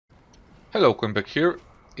Hello, Qembek here.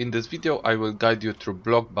 In this video I will guide you through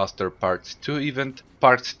Blockbuster Part 2 event.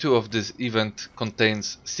 Part 2 of this event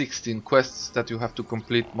contains 16 quests that you have to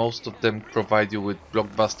complete. Most of them provide you with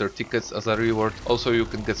Blockbuster tickets as a reward. Also you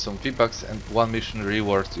can get some V-Bucks and one mission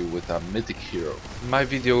rewards you with a mythic hero. My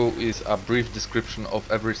video is a brief description of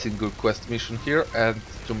every single quest mission here, and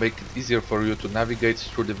to make it easier for you to navigate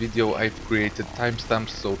through the video I've created timestamps,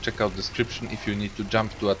 so check out description if you need to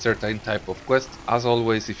jump to a certain type of quest. As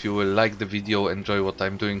always, if you will like the video, enjoy what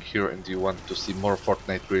I'm doing here and you want to see more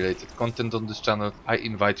Fortnite related content on this channel, I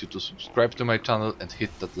invite you to subscribe to my channel and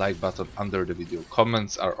hit that like button under the video.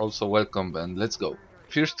 Comments are also welcome, and let's go.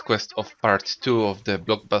 First quest of part 2 of the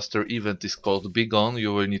Blockbuster event is called Be Gone.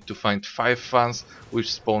 You will need to find 5 fans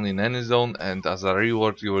which spawn in any zone, and as a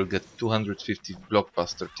reward you will get 250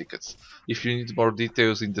 Blockbuster tickets. If you need more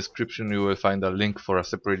details, in description you will find a link for a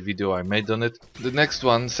separate video I made on it. The next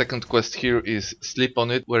one, second quest here, is Sleep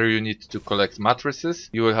on It, where you need to collect mattresses.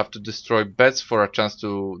 You will have to destroy beds for a chance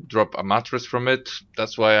to drop a mattress from it.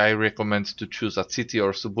 That's why I recommend to choose a city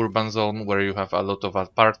or suburban zone where you have a lot of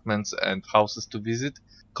apartments and houses to visit.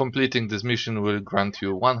 Completing this mission will grant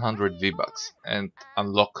you 100 V-Bucks and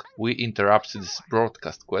unlock We Interrupt this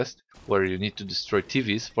broadcast quest, where you need to destroy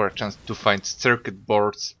TVs for a chance to find circuit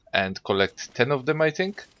boards and collect 10 of them, I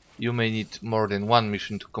think. You may need more than one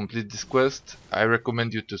mission to complete this quest. I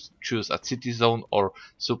recommend you to choose a city zone or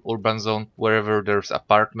suburban zone. Wherever there's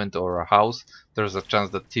apartment or a house, there's a chance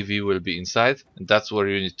that TV will be inside, and that's where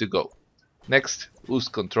you need to go. Next, Ooze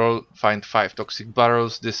Control, find 5 toxic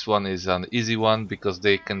barrels. This one is an easy one because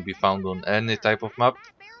they can be found on any type of map.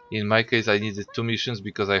 In my case I needed 2 missions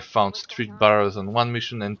because I found 3 barrels on one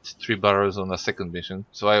mission and 3 barrels on a second mission.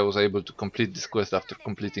 So I was able to complete this quest after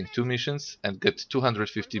completing 2 missions and get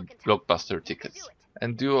 250 Blockbuster tickets.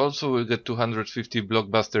 And you also will get 250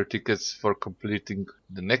 Blockbuster tickets for completing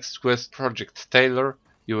the next quest, Project Tailor.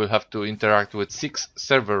 You will have to interact with 6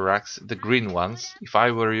 server racks, the green ones. If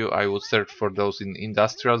I were you, I would search for those in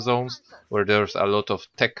industrial zones where there's a lot of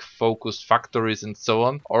tech focused factories and so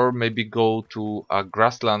on, or maybe go to a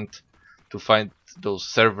grassland to find those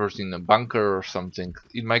servers in a bunker or something.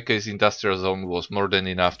 In my case, industrial zone was more than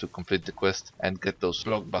enough to complete the quest and get those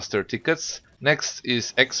Blockbuster tickets. Next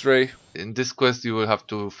is X-Ray. In this quest you will have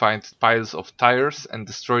to find piles of tires and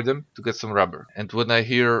destroy them to get some rubber. And when I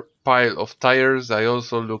hear pile of tires, I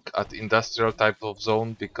also look at industrial type of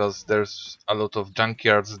zone because there's a lot of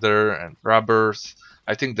junkyards there and rubbers.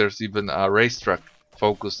 I think there's even a racetrack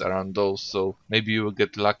focused around those, so maybe you will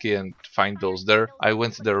get lucky and find those there. I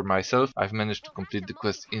went there myself. I've managed to complete the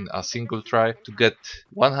quest in a single try to get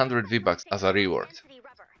 100 V-Bucks as a reward.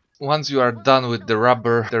 Once you are done with the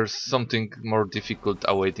rubber, there's something more difficult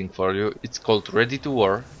awaiting for you. It's called Ready to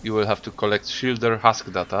War. You will have to collect Shielder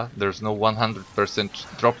husk data. There's no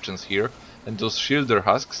 100% drop chance here, and those Shielder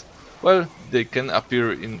husks, well, they can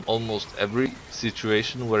appear in almost every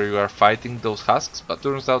situation where you are fighting those husks, but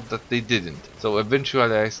turns out that they didn't. So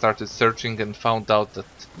eventually I started searching and found out that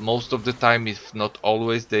most of the time, if not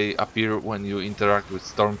always, they appear when you interact with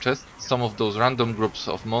storm chests. Some of those random groups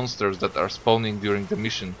of monsters that are spawning during the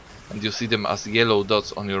mission, and you see them as yellow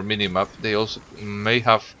dots on your minimap, they also may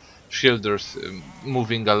have shielders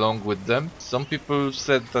moving along with them. Some people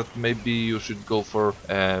said that maybe you should go for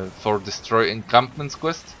destroy encampments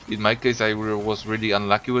quest. In my case I was really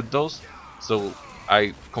unlucky with those, so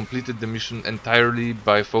I completed the mission entirely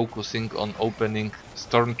by focusing on opening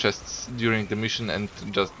storm chests during the mission and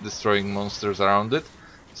just destroying monsters around it.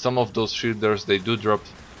 Some of those shielders, they do drop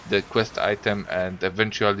the quest item, and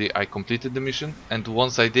eventually I completed the mission. And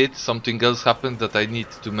once I did, something else happened that I need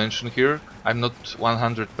to mention here. I'm not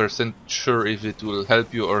 100% sure if it will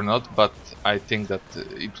help you or not, but I think that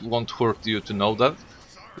it won't hurt you to know that.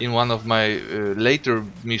 In one of my later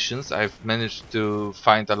missions, I've managed to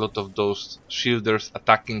find a lot of those shielders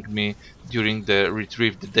attacking me during the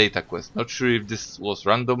retrieve the data quest. Not sure if this was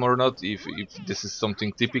random or not, if this is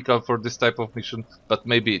something typical for this type of mission, but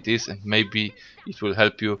maybe it is, and maybe it will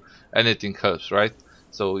help you. Anything helps, right?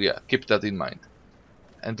 So yeah, keep that in mind.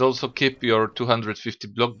 And also keep your 250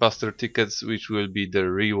 Blockbuster tickets, which will be the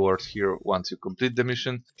reward here once you complete the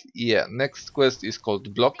mission. Yeah, next quest is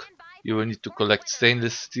called Block. You will need to collect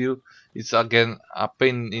stainless steel. It's again a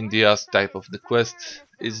pain in the ass type of the quest.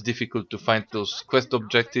 It's difficult to find those quest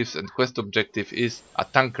objectives, and quest objective is a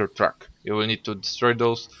tanker truck. You will need to destroy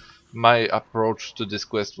those. My approach to this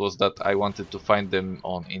quest was that I wanted to find them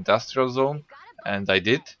on industrial zone, and I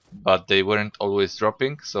did, but they weren't always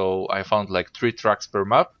dropping, so I found like 3 trucks per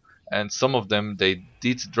map, and some of them they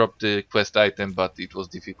did drop the quest item, but it was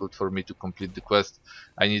difficult for me to complete the quest.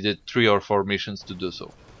 I needed 3 or 4 missions to do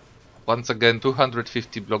so. Once again,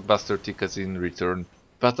 250 Blockbuster tickets in return.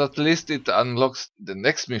 But at least it unlocks the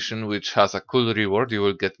next mission, which has a cool reward. You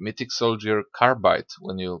will get Mythic Soldier Carbide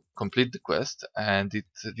when you complete the quest, and it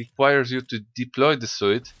requires you to deploy the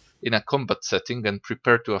suit in a combat setting and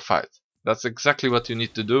prepare to a fight. That's exactly what you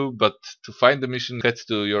need to do, but to find the mission, head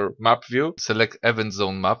to your map view, select Event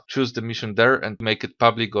Zone map, choose the mission there and make it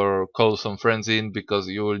public or call some friends in because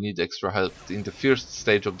you will need extra help. In the first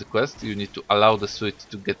stage of the quest, you need to allow the suit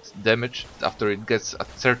to get damage. After it gets a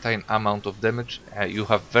certain amount of damage, you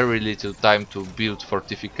have very little time to build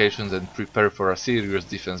fortifications and prepare for a serious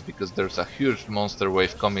defense because there's a huge monster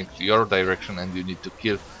wave coming to your direction and you need to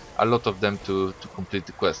kill a lot of them to complete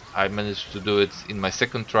the quest. I managed to do it in my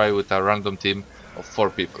second try with a random team of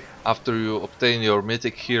 4 people. After you obtain your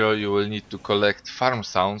mythic hero, you will need to collect farm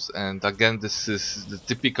sounds, and again this is the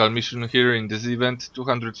typical mission here in this event.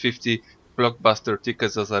 250 Blockbuster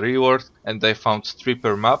tickets as a reward, and I found 3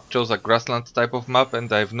 per map. Chose a grassland type of map,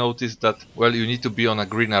 and I've noticed that, well, you need to be on a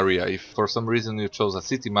green area. If for some reason you chose a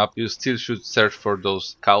city map, you still should search for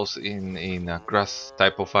those cows in a grass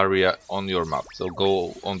type of area on your map. So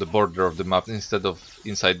go on the border of the map instead of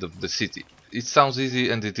inside of the city. It sounds easy,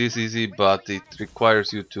 and it is easy, but it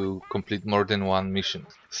requires you to complete more than one mission.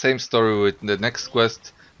 Same story with the next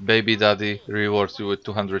quest. Baby Daddy rewards you with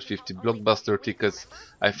 250 Blockbuster tickets.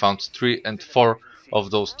 I found 3 and 4 of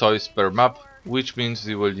those toys per map, which means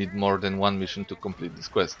you will need more than one mission to complete this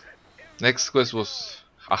quest. Next quest was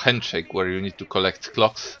a handshake where you need to collect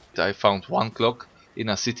clocks. I found 1 clock in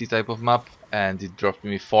a city type of map and it dropped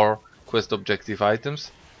me 4 quest objective items.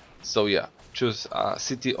 So yeah, choose a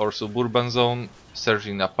city or suburban zone, search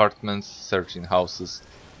in apartments, search in houses,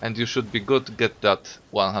 and you should be good to get that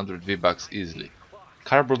 100 V-Bucks easily.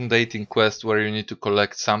 Carbon dating quest where you need to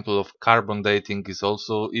collect sample of carbon dating is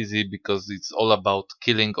also easy because it's all about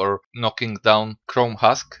killing or knocking down chrome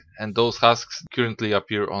husk, and those husks currently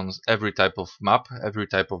appear on every type of map, every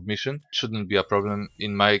type of mission. Shouldn't be a problem.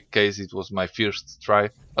 In my case it was my first try,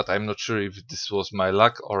 but I'm not sure if this was my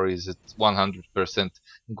luck or is it 100%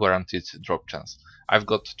 guaranteed drop chance. I've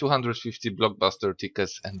got 250 Blockbuster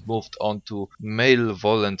tickets and moved on to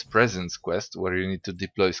Malevolent Presence quest where you need to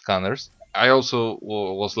deploy scanners. I also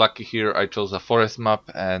was lucky here. I chose a forest map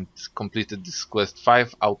and completed this quest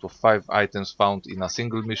 5 out of 5 items found in a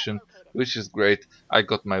single mission, which is great. I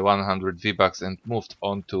got my 100 V-Bucks and moved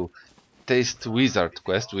on to Taste Wizard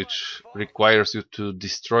quest, which requires you to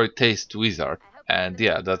destroy Taste Wizard. And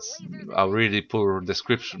yeah, that's a really poor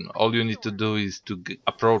description. All you need to do is to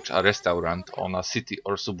approach a restaurant on a city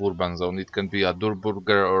or suburban zone. It can be a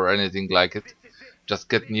Durburger or anything like it. Just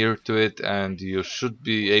get near to it and you should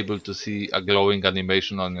be able to see a glowing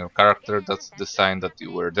animation on your character. That's the sign that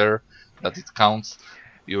you were there, that it counts.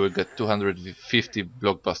 You will get 250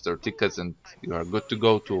 Blockbuster tickets and you are good to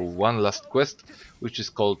go to one last quest, which is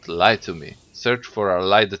called Lie to Me. Search for a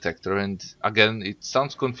lie detector, and again it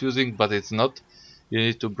sounds confusing but it's not. You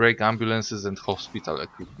need to break ambulances and hospital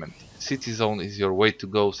equipment. City zone is your way to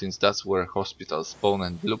go since that's where hospitals spawn,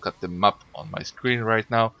 and look at the map on my screen right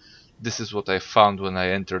now. This is what I found when I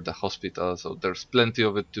entered the hospital, so there's plenty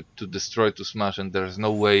of it to destroy, to smash, and there's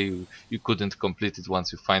no way you couldn't complete it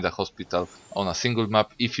once you find a hospital on a single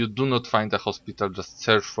map. If you do not find a hospital, just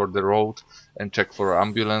search for the road and check for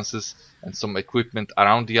ambulances, and some equipment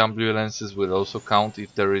around the ambulances will also count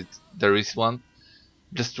if there is one.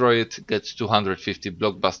 Destroy it, get 250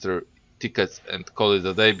 Blockbuster tickets and call it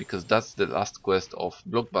a day, because that's the last quest of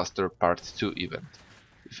Blockbuster Part 2 event.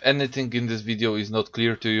 If anything in this video is not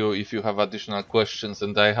clear to you, if you have additional questions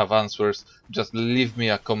and I have answers, just leave me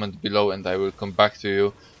a comment below and I will come back to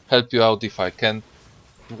you, help you out if I can.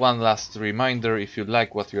 One last reminder, if you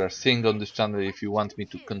like what you are seeing on this channel, if you want me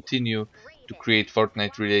to continue to create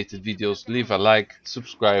Fortnite related videos, leave a like,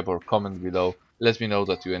 subscribe or comment below. Let me know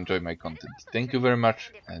that you enjoy my content. Thank you very much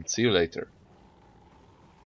and see you later.